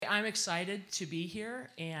I'm excited to be here,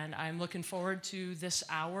 and I'm looking forward to this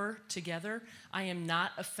hour together. I am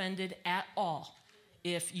not offended at all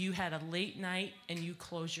if you had a late night and you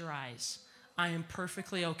close your eyes. I am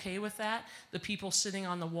perfectly okay with that. The people sitting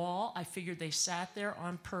on the wall, I figured they sat there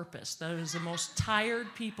on purpose. Those are the most tired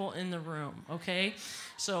people in the room, okay?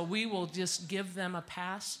 So we will just give them a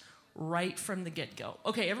pass right from the get-go.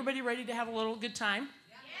 Okay, everybody ready to have a little good time?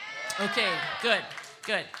 Okay, good.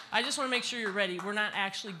 Good. I just want to make sure you're ready. We're not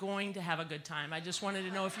actually going to have a good time. I just wanted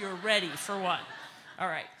to know if you're ready for one. All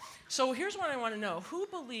right. So here's what I want to know. Who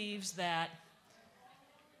believes that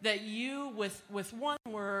you, with one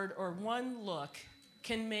word or one look,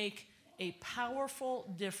 can make a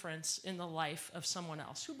powerful difference in the life of someone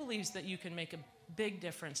else? Who believes that you can make a big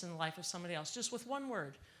difference in the life of somebody else just with one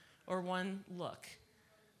word or one look?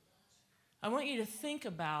 I want you to think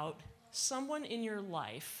about someone in your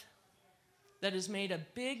life that has made a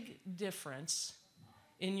big difference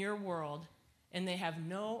in your world, and they have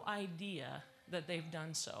no idea that they've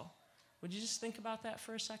done so. Would you just think about that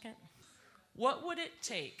for a second? What would it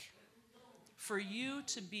take for you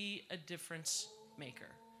to be a difference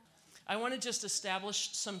maker? I want to just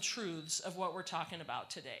establish some truths of what we're talking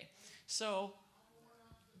about today. So,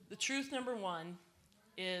 the truth number one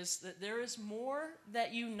is that there is more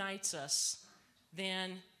that unites us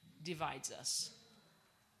than divides us.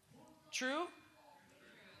 True?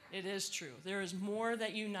 It is true. There is more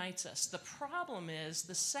that unites us. The problem is,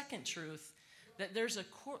 the second truth, that there's a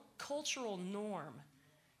cultural norm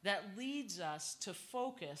that leads us to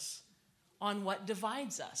focus on what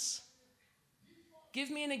divides us.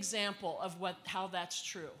 Give me an example of how that's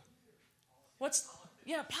true.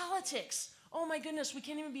 Politics. Oh my goodness, we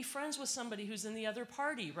can't even be friends with somebody who's in the other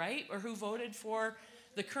party, right? Or who voted for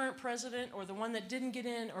the current president or the one that didn't get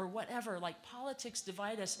in or whatever. Like, politics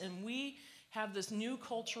divide us, and we have this new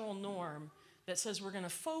cultural norm that says we're going to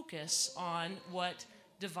focus on what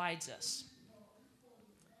divides us.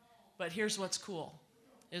 But here's what's cool,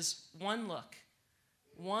 is one look,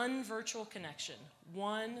 one virtual connection,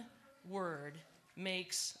 one word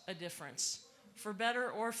makes a difference, for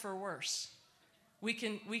better or for worse. We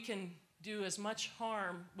can do as much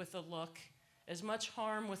harm with a look, as much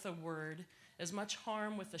harm with a word, as much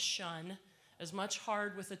harm with a shun, as much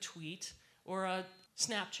harm with a tweet or a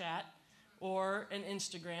Snapchat or an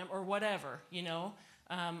Instagram or whatever, you know.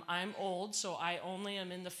 I'm old, so I only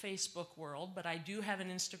am in the Facebook world, but I do have an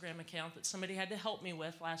Instagram account that somebody had to help me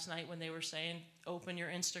with last night when they were saying, open your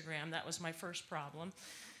Instagram. That was my first problem.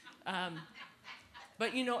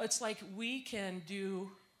 But, you know, it's like we can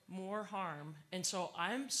do more harm. And so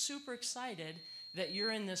I'm super excited that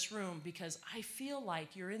you're in this room, because I feel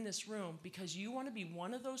like you're in this room because you want to be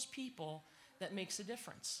one of those people that makes a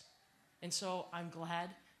difference. And so I'm glad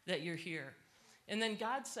that you're here. And then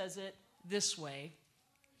God says it this way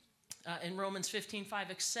in Romans 15:5,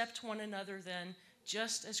 accept one another then,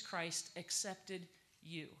 just as Christ accepted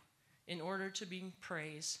you, in order to bring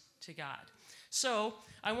praise to God. So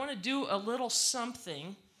I want to do a little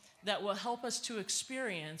something that will help us to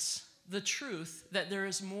experience the truth that there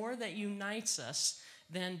is more that unites us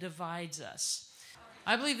than divides us.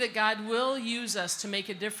 I believe that God will use us to make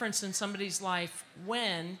a difference in somebody's life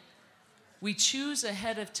when we choose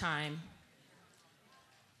ahead of time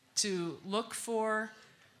to look for,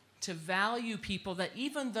 to value people that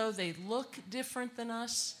even though they look different than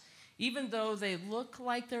us, even though they look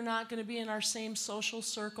like they're not going to be in our same social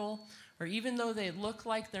circle, or even though they look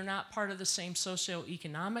like they're not part of the same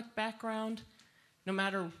socioeconomic background, no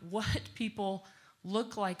matter what people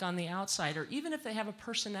look like on the outside, or even if they have a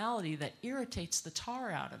personality that irritates the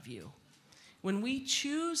tar out of you, when we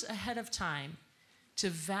choose ahead of time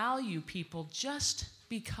to value people just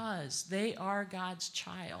because they are God's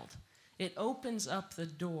child, it opens up the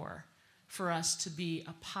door for us to be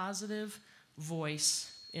a positive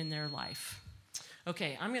voice in their life.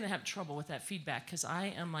 Okay, I'm going to have trouble with that feedback because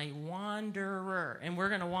I am a wanderer, and we're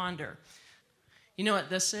going to wander. You know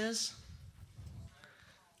what this is?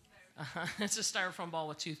 It's a styrofoam ball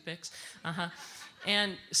with toothpicks.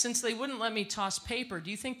 And since they wouldn't let me toss paper, do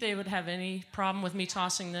you think they would have any problem with me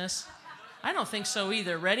tossing this? I don't think so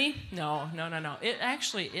either. Ready? No.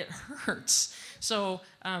 It hurts. So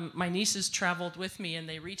my nieces traveled with me, and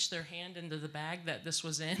they reached their hand into the bag that this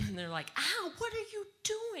was in, and they're like, ow, what are you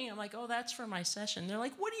doing? I'm like, oh, that's for my session. They're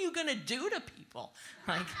like, what are you going to do to people?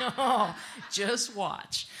 I'm like, oh, just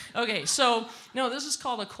watch. Okay, so, no, this is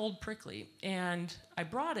called a cold prickly, and I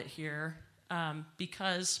brought it here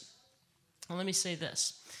because, well, let me say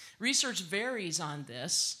this. Research varies on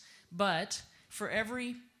this, but for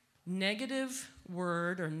every negative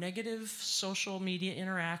word or negative social media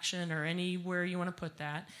interaction or anywhere you want to put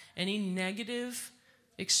that, any negative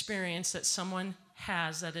experience that someone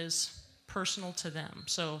has that is personal to them.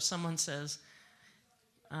 So someone says,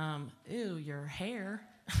 ew, your hair,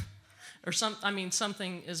 or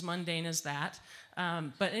something as mundane as that.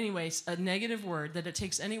 But anyways, a negative word that it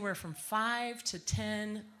takes anywhere from 5 to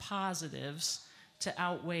 10 positives to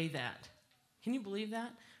outweigh that. Can you believe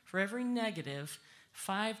that? For every negative,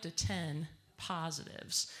 5 to 10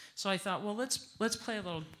 positives. So I thought, well, let's play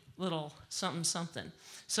a little something.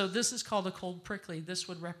 So this is called a cold prickly. This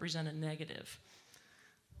would represent a negative.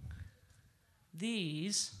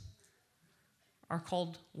 These are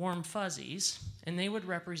called warm fuzzies, and they would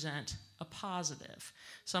represent a positive.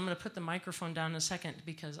 So I'm going to put the microphone down in a second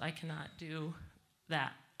because I cannot do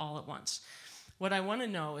that all at once. What I want to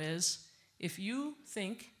know is if you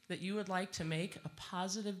think that you would like to make a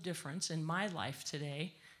positive difference in my life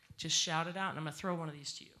today, just shout it out, and I'm going to throw one of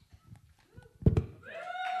these to you.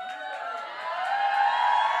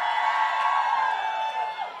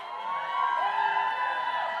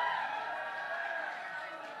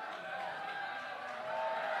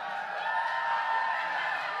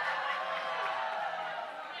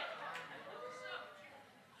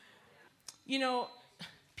 You know,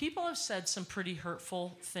 people have said some pretty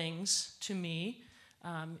hurtful things to me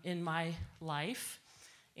in my life.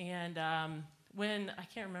 And when, I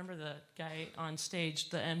can't remember the guy on stage,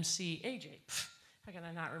 the MC, AJ. How can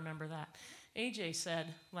I not remember that? AJ said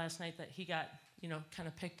last night that he got, kind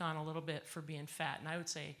of picked on a little bit for being fat. And I would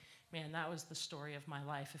say, man, that was the story of my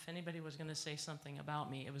life. If anybody was going to say something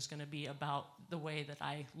about me, it was going to be about the way that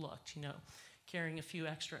I looked, carrying a few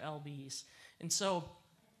extra lbs. And so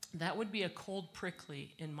that would be a cold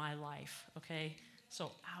prickly in my life, okay?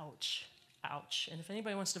 So, ouch. And if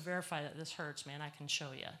anybody wants to verify that this hurts, man, I can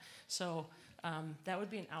show you. So that would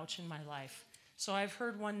be an ouch in my life. So I've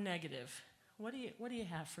heard one negative. What do you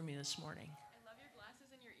have for me this morning? I love your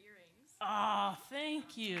glasses and your earrings. Oh,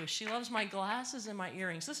 thank you. She loves my glasses and my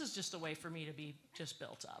earrings. This is just a way for me to be just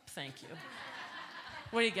built up. Thank you.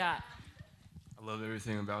 What do you got? I love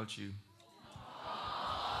everything about you.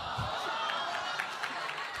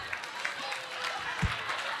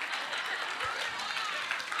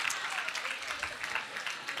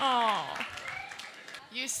 Oh.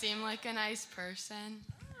 You seem like a nice person.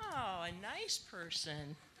 Oh, a nice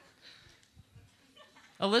person.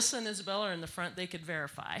 Alyssa and Isabella are in the front. They could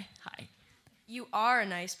verify. Hi. You are a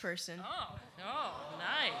nice person. Oh,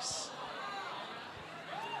 nice.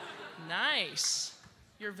 Nice.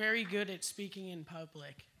 You're very good at speaking in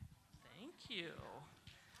public. Thank you.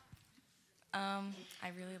 I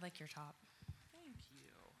really like your top. Thank you.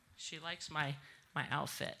 She likes my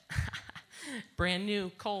outfit. Brand new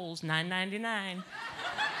Kohl's, $9.99.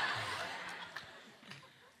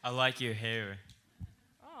 I like your hair.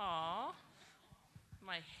 Aw,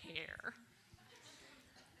 my hair.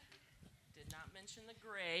 Did not mention the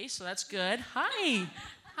gray, so that's good. Hi.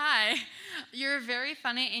 Hi. You're very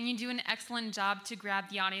funny, and you do an excellent job to grab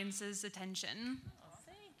the audience's attention. Oh,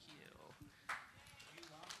 thank you.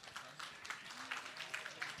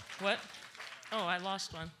 What? Oh, I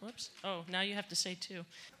lost one. Whoops. Oh, now you have to say two.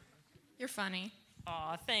 You're funny.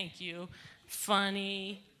 Aw, thank you.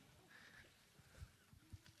 Funny.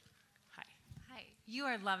 Hi. Hi. You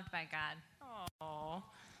are loved by God. Aw.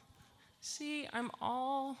 See, I'm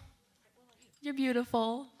all... You're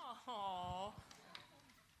beautiful. Aw.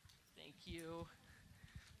 Thank you.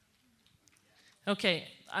 Okay,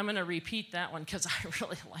 I'm going to repeat that one because I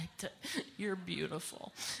really liked it. You're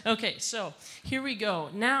beautiful. Okay, so here we go.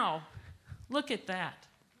 Now, look at that.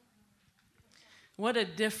 What a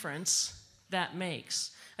difference that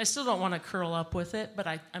makes. I still don't want to curl up with it, but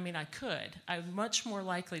I could. I'm much more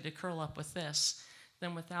likely to curl up with this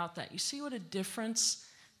than without that. You see what a difference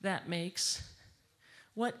that makes?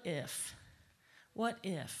 What if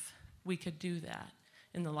we could do that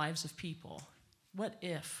in the lives of people? What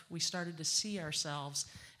if we started to see ourselves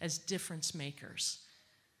as difference makers?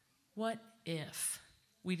 What if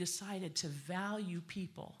we decided to value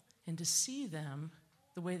people and to see them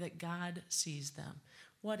the way that God sees them?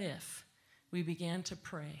 What if we began to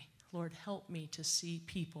pray, Lord, help me to see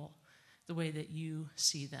people the way that you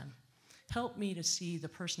see them. Help me to see the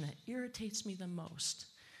person that irritates me the most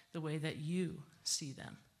the way that you see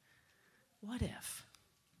them. What if?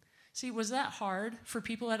 See, was that hard for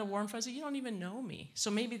people who had a warm fuzzy? You don't even know me.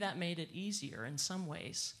 So maybe that made it easier in some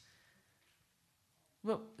ways.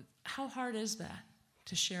 But how hard is that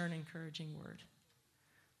to share an encouraging word?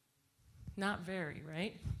 Not very,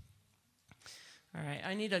 right? All right,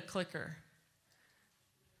 I need a clicker.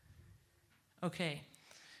 Okay,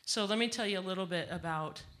 so let me tell you a little bit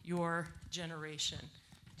about your generation.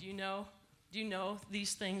 Do you know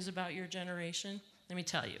these things about your generation? Let me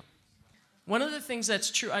tell you. One of the things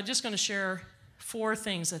that's true, I'm just going to share 4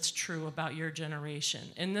 things that's true about your generation.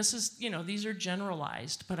 And this is, these are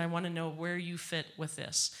generalized, but I want to know where you fit with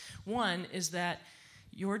this. One is that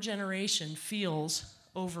your generation feels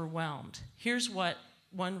overwhelmed. Here's what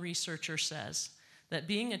one researcher says, that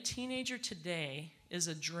being a teenager today is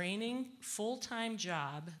a draining, full-time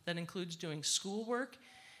job that includes doing schoolwork,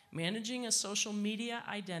 managing a social media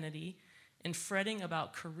identity, and fretting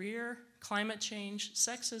about career, climate change,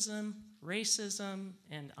 sexism, racism,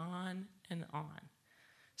 and on and on.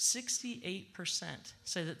 68%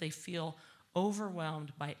 say that they feel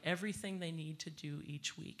overwhelmed by everything they need to do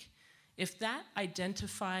each week. If that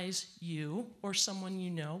identifies you or someone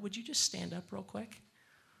you know, would you just stand up real quick?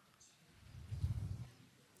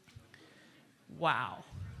 Wow.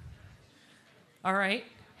 All right,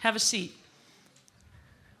 have a seat.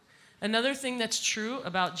 Another thing that's true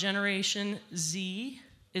about Generation Z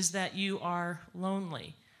is that you are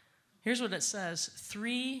lonely. Here's what it says.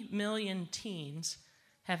 3 million teens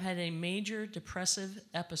have had a major depressive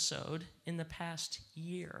episode in the past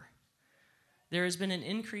year. There has been an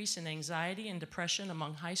increase in anxiety and depression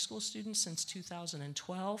among high school students since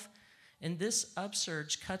 2012, and this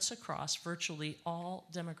upsurge cuts across virtually all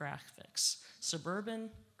demographics, suburban,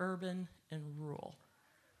 urban, and rural.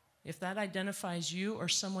 If that identifies you or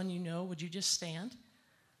someone you know, would you just stand?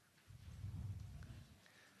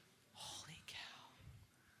 Holy cow.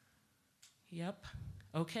 Yep.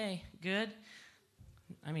 Okay, good.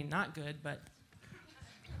 I mean, not good, but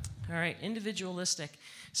all right, individualistic.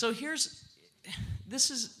 So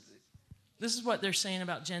this is what they're saying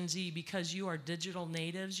about Gen Z, because you are digital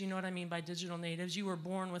natives. You know what I mean by digital natives? You were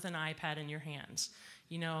born with an iPad in your hands,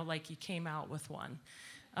 like you came out with one.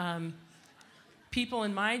 People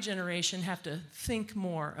in my generation have to think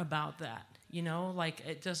more about that, like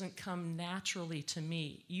it doesn't come naturally to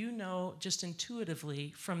me. Just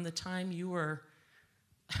intuitively from the time you were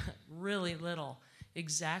really little,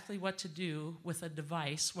 exactly what to do with a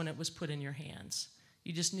device when it was put in your hands.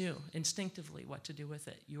 You just knew instinctively what to do with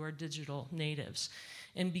it. You are digital natives.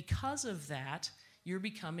 And because of that, you're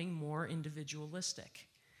becoming more individualistic.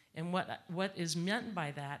 And what is meant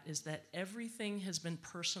by that is that everything has been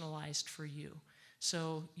personalized for you.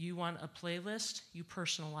 So you want a playlist, you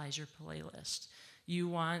personalize your playlist. You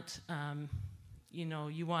want,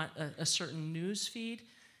 you want a certain news feed,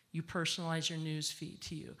 you personalize your news feed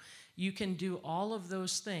to you. You can do all of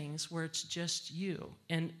those things where it's just you.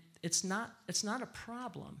 And it's not a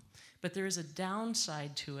problem, but there is a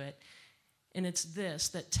downside to it, and it's this,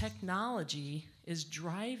 that technology is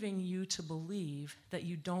driving you to believe that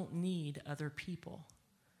you don't need other people.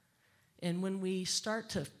 And when we start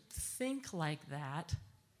to think like that,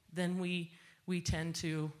 then we tend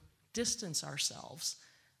to distance ourselves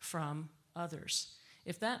from others.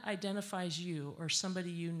 If that identifies you or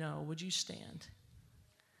somebody you know, would you stand?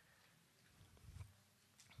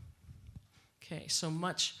 Okay, so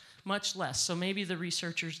much less. So maybe the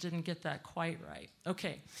researchers didn't get that quite right.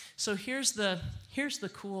 Okay, so here's the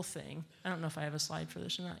cool thing. I don't know if I have a slide for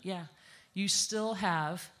this or not. Yeah, you still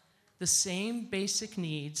have the same basic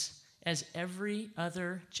needs as every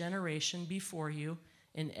other generation before you,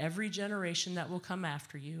 and every generation that will come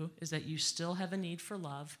after you, is that you still have a need for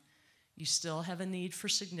love, you still have a need for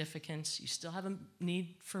significance, you still have a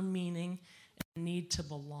need for meaning, and a need to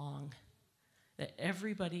belong. That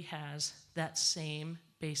everybody has that same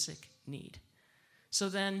basic need. So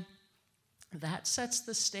then that sets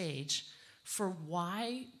the stage for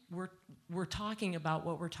why we're talking about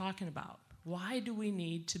what we're talking about. Why do we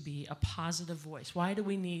need to be a positive voice? Why do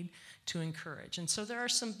we need to encourage? And so there are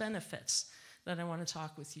some benefits that I want to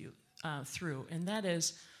talk with you through, and that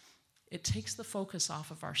is, it takes the focus off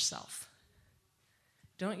of ourself.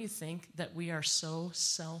 Don't you think that we are so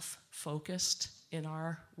self-focused in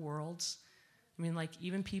our worlds? I mean, like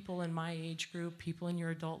even people in my age group, people in your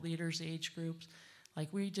adult leaders' age groups, like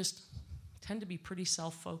we just tend to be pretty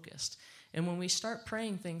self-focused. And when we start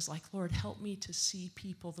praying things like, Lord, help me to see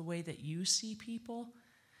people the way that you see people,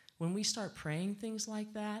 when we start praying things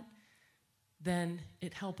like that, then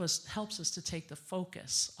it helps us to take the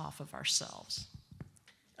focus off of ourselves.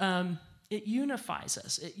 It unifies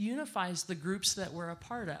us. It unifies the groups that we're a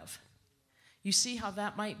part of. You see how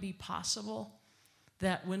that might be possible?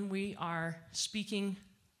 That when we are speaking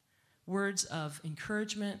words of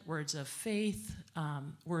encouragement, words of faith,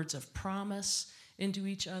 words of promise into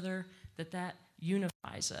each other, that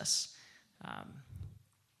unifies us.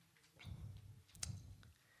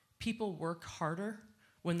 People work harder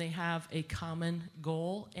when they have a common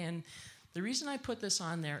goal. And the reason I put this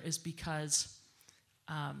on there is because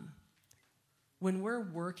when we're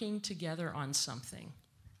working together on something,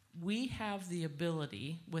 we have the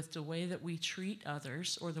ability, with the way that we treat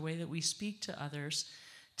others or the way that we speak to others,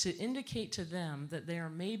 to indicate to them that they are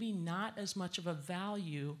maybe not as much of a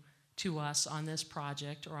value to us on this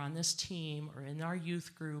project or on this team or in our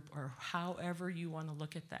youth group or however you want to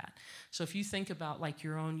look at that. So if you think about like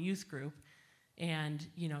your own youth group, and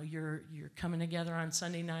you're coming together on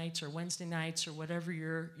Sunday nights or Wednesday nights or whatever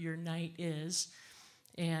your night is,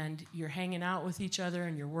 and you're hanging out with each other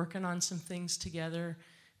and you're working on some things together,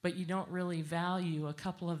 but you don't really value a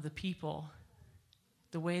couple of the people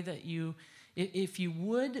the way that if you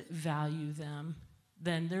would value them,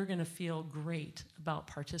 then they're going to feel great about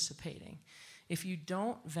participating. If you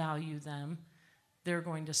don't value them, they're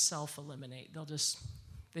going to self-eliminate.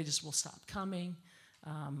 They just will stop coming.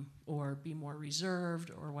 Or be more reserved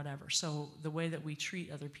or whatever. So the way that we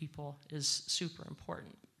treat other people is super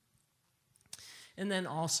important. And then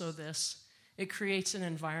also it creates an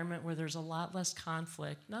environment where there's a lot less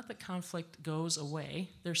conflict. Not that conflict goes away.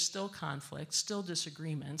 There's still conflict, still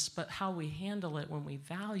disagreements, but how we handle it when we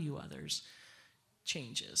value others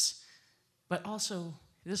changes. But also,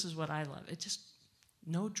 this is what I love.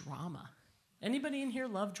 No drama. Anybody in here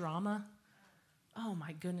love drama? Oh,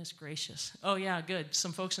 my goodness gracious. Oh, yeah, good.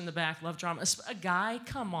 Some folks in the back love drama. A guy,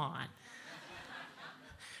 come on.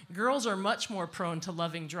 Girls are much more prone to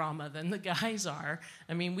loving drama than the guys are.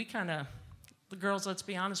 I mean, the girls, let's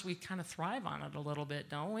be honest, we kind of thrive on it a little bit,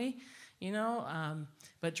 don't we?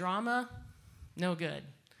 But drama, no good.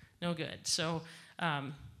 No good. So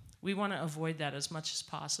we want to avoid that as much as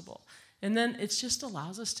possible. And then it just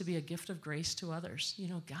allows us to be a gift of grace to others.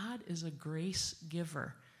 God is a grace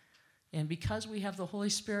giver. And because we have the Holy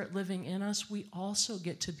Spirit living in us, we also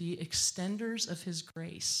get to be extenders of His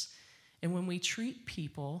grace. And when we treat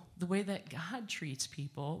people the way that God treats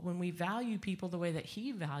people, when we value people the way that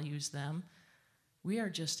He values them, we are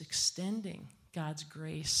just extending God's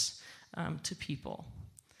grace to people.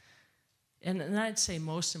 And I'd say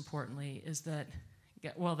most importantly is that,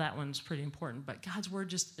 well, that one's pretty important, but God's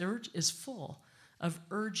Word is full of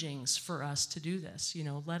urgings for us to do this.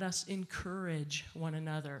 Let us encourage one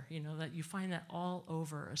another. That you find that all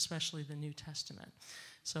over, especially the New Testament.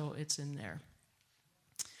 So it's in there.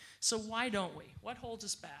 So why don't we? What holds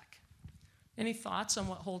us back? Any thoughts on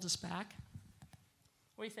what holds us back?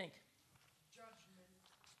 What do you think? Judgment.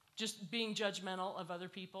 Just being judgmental of other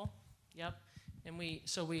people? Yep. And we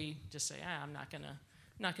just say, I'm not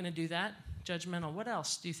gonna do that. Judgmental. What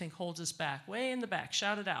else do you think holds us back? Way in the back.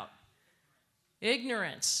 Shout it out.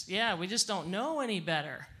 Ignorance. Yeah, we just don't know any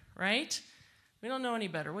better, right? We don't know any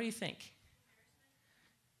better. What do you think?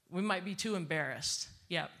 We might be too embarrassed.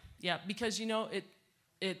 Yeah, because,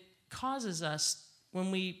 it causes us, when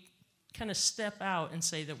we kind of step out and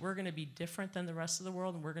say that we're going to be different than the rest of the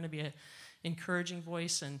world and we're going to be an encouraging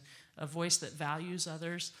voice and a voice that values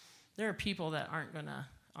others, there are people that aren't going to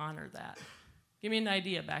honor that. Give me an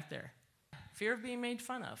idea back there. Fear of being made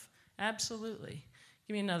fun of. Absolutely.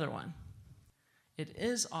 Give me another one. It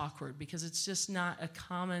is awkward because it's just not a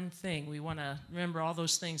common thing. We want to remember all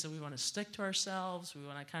those things that we want to stick to ourselves. We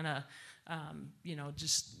want to kind of,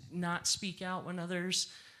 just not speak out when others.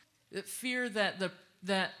 Fear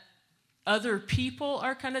that other people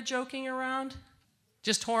are kind of joking around.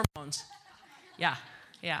 Just hormones. Yeah.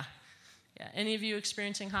 Any of you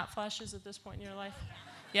experiencing hot flashes at this point in your life?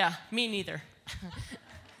 Yeah, me neither.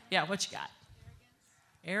 Yeah, what you got?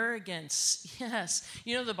 Arrogance, yes.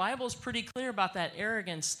 The Bible's pretty clear about that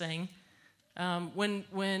arrogance thing. When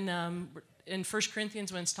in 1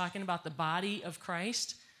 Corinthians, when it's talking about the body of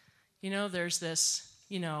Christ, there's this,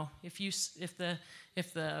 if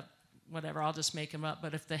the whatever, I'll just make them up,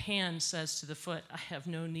 but if the hand says to the foot, I have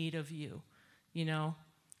no need of you,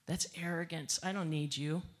 that's arrogance. I don't need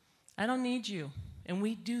you. And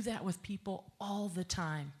we do that with people all the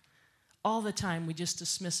time. All the time, we just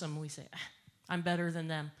dismiss them. We say, I'm better than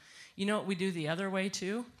them. You know what we do the other way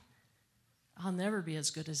too? I'll never be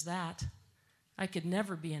as good as that. I could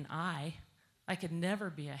never be an eye. I could never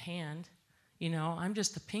be a hand. I'm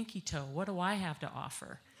just a pinky toe. What do I have to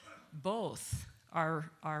offer? Both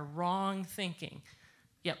are wrong thinking.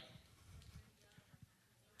 Yep.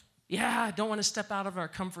 Yeah, I don't want to step out of our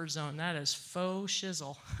comfort zone. That is faux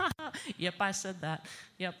shizzle. Yep, I said that.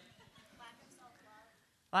 Yep.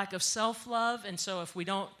 Lack of self-love. And so if we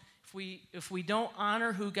don't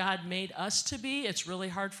honor who God made us to be, it's really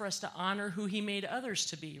hard for us to honor who He made others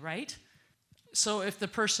to be, right? So if the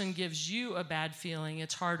person gives you a bad feeling,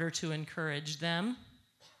 it's harder to encourage them.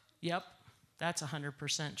 Yep, that's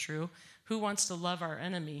 100% true. Who wants to love our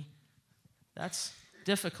enemy? That's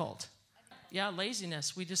difficult. Yeah,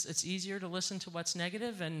 laziness. It's easier to listen to what's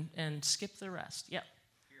negative and skip the rest. Yep.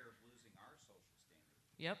 Fear of losing our social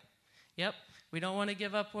standing. Yep. Yep. We don't want to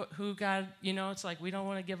give up who God, it's like we don't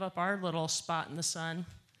want to give up our little spot in the sun.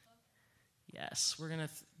 Yes, we're going to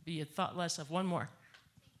be a thought less of. One more.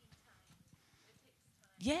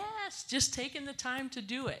 Yes, just taking the time to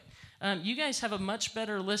do it. You guys have a much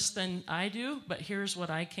better list than I do, but here's what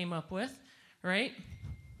I came up with, right?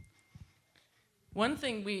 One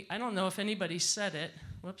thing I don't know if anybody said it,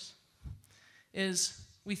 is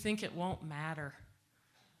we think it won't matter.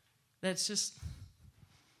 That's just,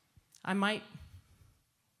 I might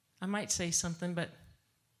say something, but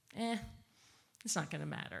it's not going to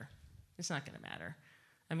matter. It's not going to matter.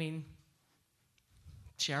 I mean,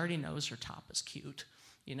 she already knows her top is cute,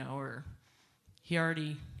 or he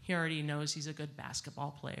already knows he's a good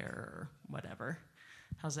basketball player or whatever.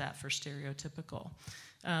 How's that for stereotypical?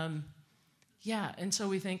 Yeah, and so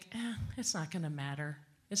we think, it's not going to matter.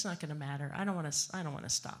 It's not going to matter. I don't want to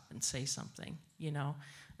stop and say something,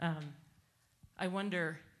 I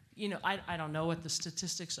wonder, I don't know what the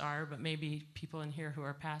statistics are, but maybe people in here who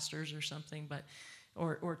are pastors or something,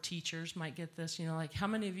 or teachers might get this, like how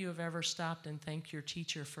many of you have ever stopped and thanked your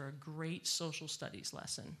teacher for a great social studies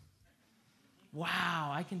lesson?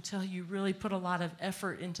 Wow, I can tell you really put a lot of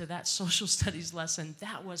effort into that social studies lesson.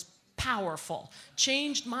 That was powerful.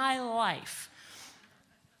 Changed my life.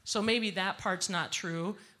 So maybe that part's not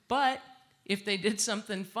true, but if they did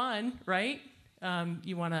something fun, right?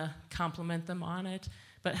 You want to compliment them on it.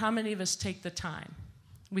 But how many of us take the time?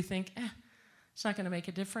 We think, it's not going to make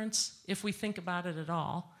a difference if we think about it at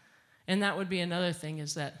all. And that would be another thing,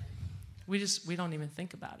 is that we don't even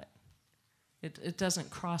think about it. It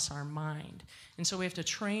doesn't cross our mind. And so we have to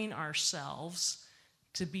train ourselves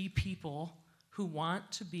to be people who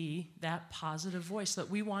want to be that positive voice, that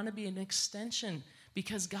we want to be an extension,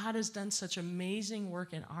 because God has done such amazing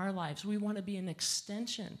work in our lives. We want to be an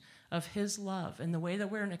extension of his love. And the way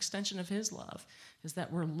that we're an extension of his love is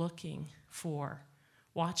that we're watching for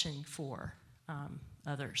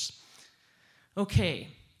others. Okay,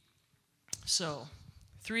 so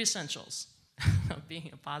 3 essentials of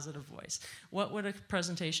being a positive voice. What would a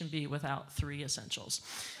presentation be without 3 essentials?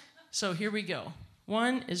 So here we go.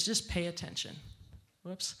 1 is just pay attention.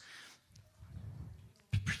 Whoops.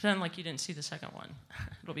 Pretend like you didn't see the second one.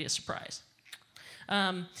 It'll be a surprise.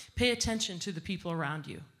 Pay attention to the people around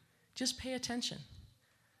you. Just pay attention.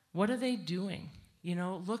 What are they doing?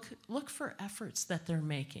 Look for efforts that they're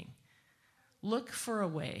making. Look for a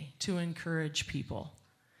way to encourage people.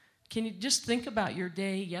 Can you just think about your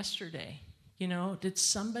day yesterday? Did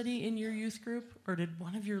somebody in your youth group or did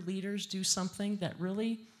one of your leaders do something that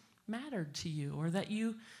really mattered to you, or that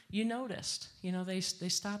you noticed? They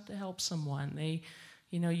stopped to help someone.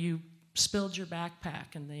 You spilled your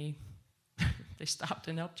backpack and they stopped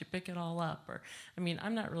and helped you pick it all up. Or,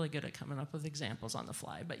 I'm not really good at coming up with examples on the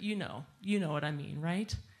fly, but you know what I mean,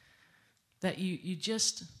 right? That you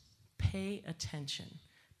just pay attention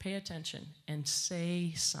and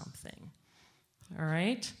say something, all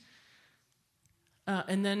right?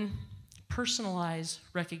 And then personalize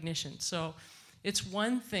recognition. So it's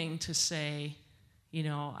one thing to say,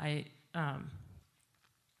 I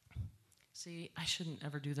shouldn't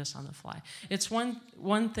ever do this on the fly. It's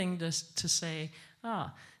one thing to say,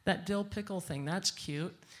 that dill pickle thing, that's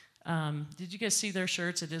cute. Did you guys see their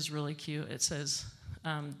shirts? It is really cute. It says,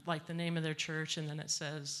 like the name of their church, and then it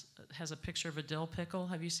has a picture of a dill pickle.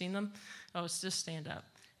 Have you seen them? Oh, it's just stand up.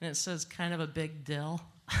 And it says kind of a big dill.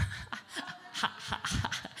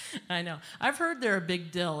 I know. I've heard they're a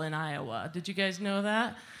big dill in Iowa. Did you guys know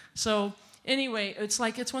that? So anyway, it's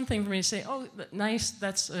one thing for me to say, oh, nice,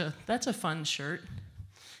 that's a fun shirt.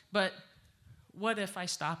 But what if I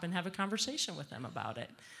stop and have a conversation with them about it?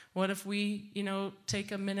 What if we,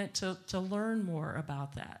 take a minute to learn more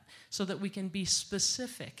about that so that we can be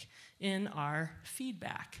specific in our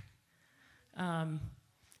feedback?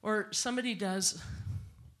 Or somebody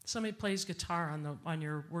plays guitar on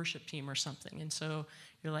your worship team or something, and so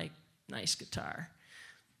you're like, nice guitar.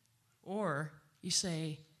 Or you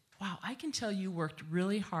say, wow, I can tell you worked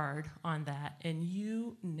really hard on that and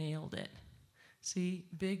you nailed it. See,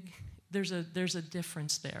 there's a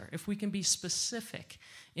difference there. If we can be specific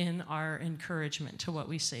in our encouragement to what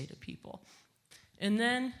we say to people. And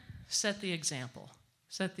then set the example.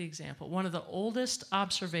 Set the example. One of the oldest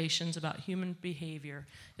observations about human behavior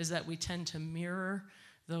is that we tend to mirror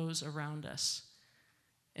those around us.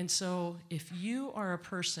 And so if you are a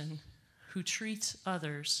person who treats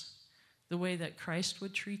others the way that Christ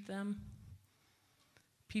would treat them,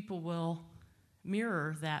 people will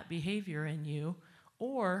mirror that behavior in you,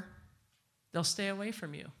 or they'll stay away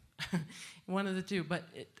from you. One of the two. But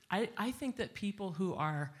I think that people who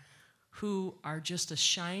are who are just a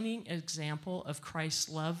shining example of Christ's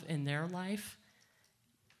love in their life,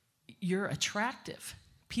 you're attractive.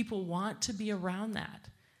 People want to be around that.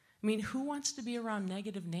 I mean, who wants to be around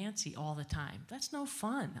negative Nancy all the time? That's no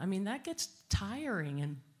fun. I mean, that gets tiring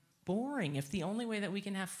and boring if the only way that we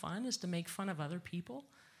can have fun is to make fun of other people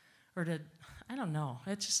or to, I don't know.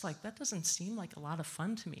 It's just like, that doesn't seem like a lot of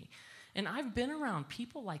fun to me. And I've been around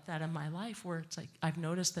people like that in my life where it's like, I've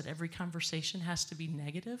noticed that every conversation has to be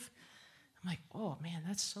negative. I'm like, oh man,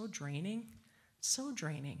 that's so draining. So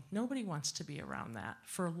draining. Nobody wants to be around that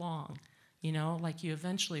for long. You know, like you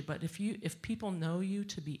eventually, but if people know you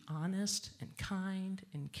to be honest and kind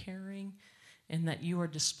and caring, and that you are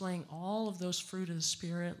displaying all of those fruit of the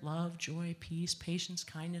Spirit, love, joy, peace, patience,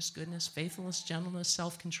 kindness, goodness, faithfulness, gentleness,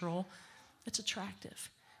 self-control, it's attractive.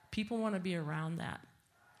 People want to be around that.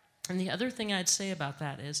 And the other thing I'd say about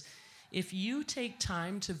that is, if you take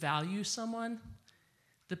time to value someone,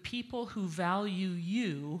 the people who value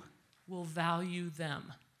you will value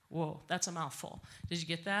them. Whoa, that's a mouthful. Did you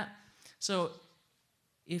get that? So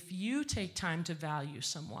if you take time to value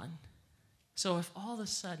someone, so if all of a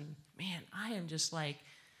sudden, man, I am just like,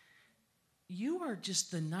 you are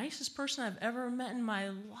just the nicest person I've ever met in my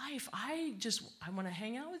life. I want to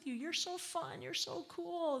hang out with you. You're so fun. You're so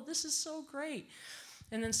cool. This is so great.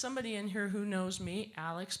 And then somebody in here who knows me,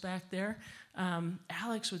 Alex back there,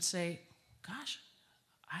 Alex would say, gosh,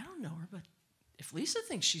 I don't know her, but if Lisa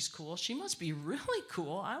thinks she's cool, she must be really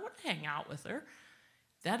cool. I want to hang out with her.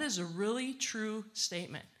 That is a really true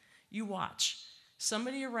statement. You watch.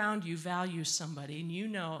 Somebody around you values somebody, and you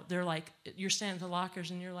know, they're like, you're standing at the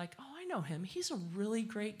lockers, and you're like, oh, I know him. He's a really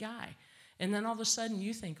great guy. And then all of a sudden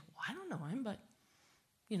you think, well, I don't know him, but,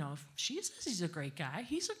 you know, if she says he's a great guy,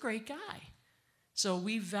 he's a great guy. So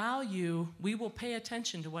we will pay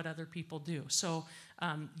attention to what other people do. So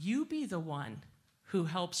you be the one who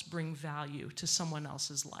helps bring value to someone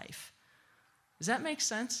else's life. Does that make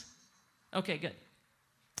sense? Okay, good.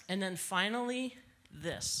 And then finally,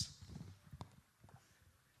 this.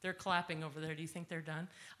 They're clapping over there. Do you think they're done?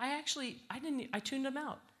 I tuned them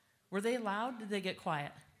out. Were they loud? Did they get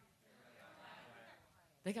quiet?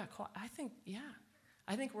 They got quiet.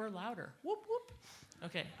 I think we're louder. Whoop, whoop.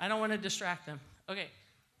 Okay, I don't want to distract them. Okay.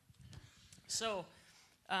 So,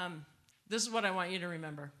 this is what I want you to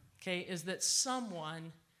remember, okay, is that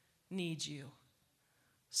someone needs you.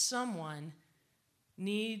 Someone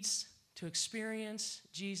needs to experience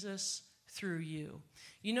Jesus through you.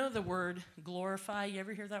 You know the word glorify? You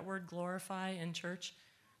ever hear that word glorify in church?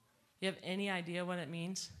 You have any idea what it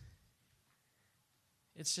means?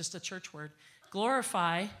 It's just a church word.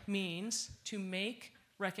 Glorify means to make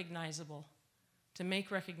recognizable. To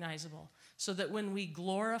make recognizable. So that when we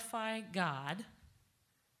glorify God,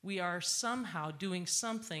 we are somehow doing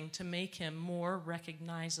something to make him more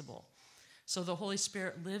recognizable. So the Holy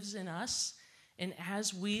Spirit lives in us, and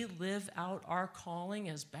as we live out our calling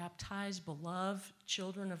as baptized, beloved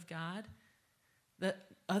children of God, that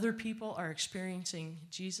other people are experiencing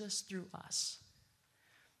Jesus through us.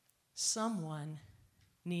 Someone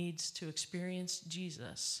needs to experience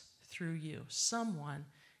Jesus through you. Someone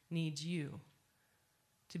needs you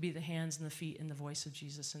to be the hands and the feet and the voice of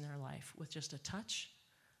Jesus in their life with just a touch,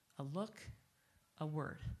 a look, a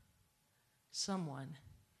word. Someone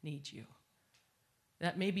needs you.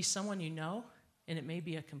 That may be someone you know, and it may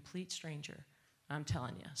be a complete stranger. I'm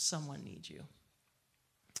telling you, someone needs you.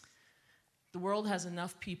 The world has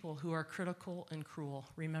enough people who are critical and cruel.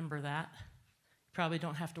 Remember that. You probably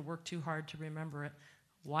don't have to work too hard to remember it.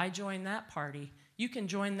 Why join that party? You can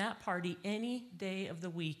join that party any day of the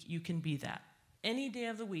week. You can be that. Any day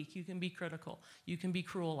of the week, you can be critical. You can be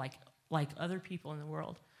cruel like other people in the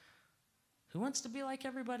world. Who wants to be like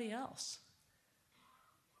everybody else?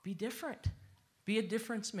 Be different. Be a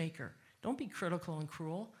difference maker. Don't be critical and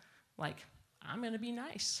cruel. Like, I'm going to be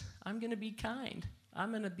nice. I'm going to be kind.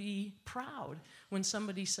 I'm going to be proud when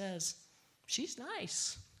somebody says, she's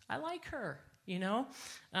nice. I like her, you know?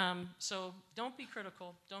 So don't be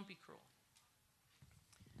critical. Don't be cruel.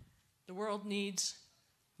 The world needs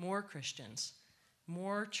more Christians,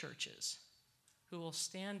 more churches who will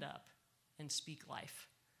stand up and speak life.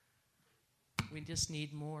 We just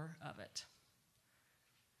need more of it.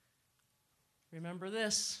 Remember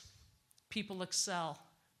this, people excel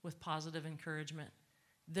with positive encouragement.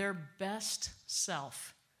 Their best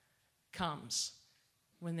self comes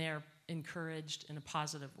when they are encouraged in a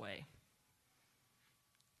positive way.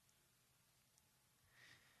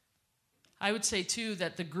 I would say, too,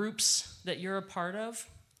 that the groups that you're a part of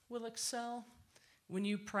will excel when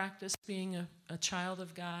you practice being a child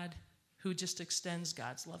of God who just extends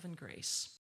God's love and grace.